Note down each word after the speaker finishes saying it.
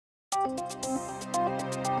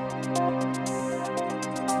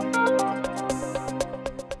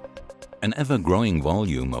An ever-growing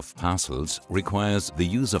volume of parcels requires the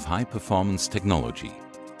use of high-performance technology,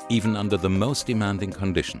 even under the most demanding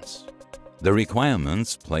conditions. The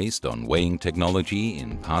requirements placed on weighing technology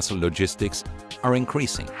in parcel logistics are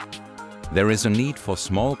increasing. There is a need for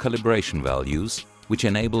small calibration values which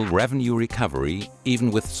enable revenue recovery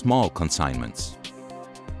even with small consignments.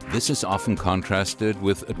 This is often contrasted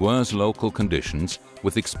with adverse local conditions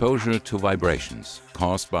with exposure to vibrations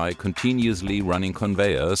caused by continuously running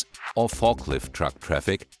conveyors or forklift truck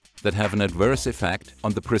traffic that have an adverse effect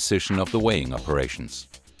on the precision of the weighing operations.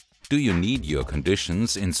 Do you need your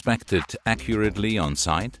conditions inspected accurately on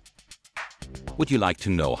site? Would you like to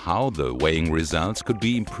know how the weighing results could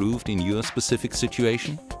be improved in your specific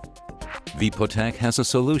situation? WIPOTEC has a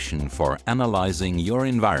solution for analyzing your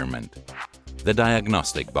environment. The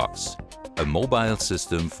Diagnostic Box, a mobile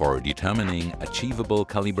system for determining achievable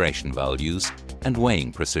calibration values and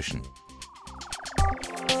weighing precision.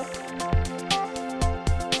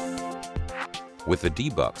 With the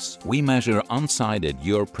D-Box, we measure on-site at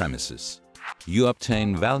your premises. You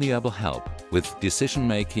obtain valuable help with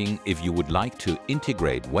decision-making if you would like to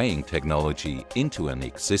integrate weighing technology into an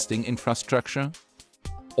existing infrastructure,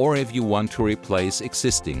 or if you want to replace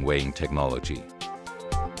existing weighing technology.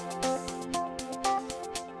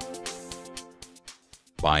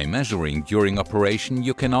 By measuring during operation,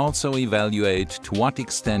 you can also evaluate to what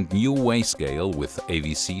extent new weigh scale with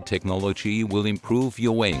AVC technology will improve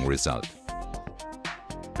your weighing result.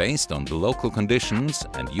 Based on the local conditions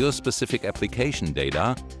and your specific application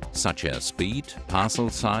data, such as speed, parcel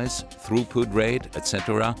size, throughput rate,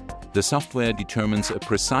 etc., the software determines a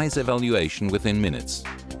precise evaluation within minutes.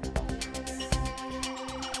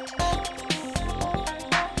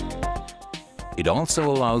 It also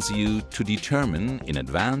allows you to determine in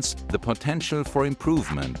advance the potential for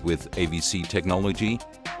improvement with AVC technology,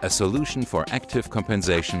 a solution for active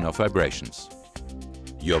compensation of vibrations.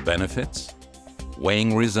 Your benefits?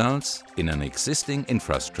 Weighing results in an existing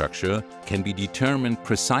infrastructure can be determined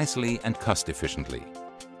precisely and cost-efficiently.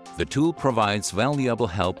 The tool provides valuable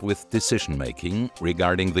help with decision-making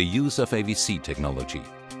regarding the use of AVC technology.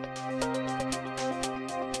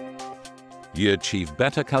 You achieve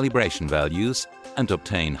better calibration values and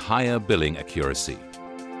obtain higher billing accuracy.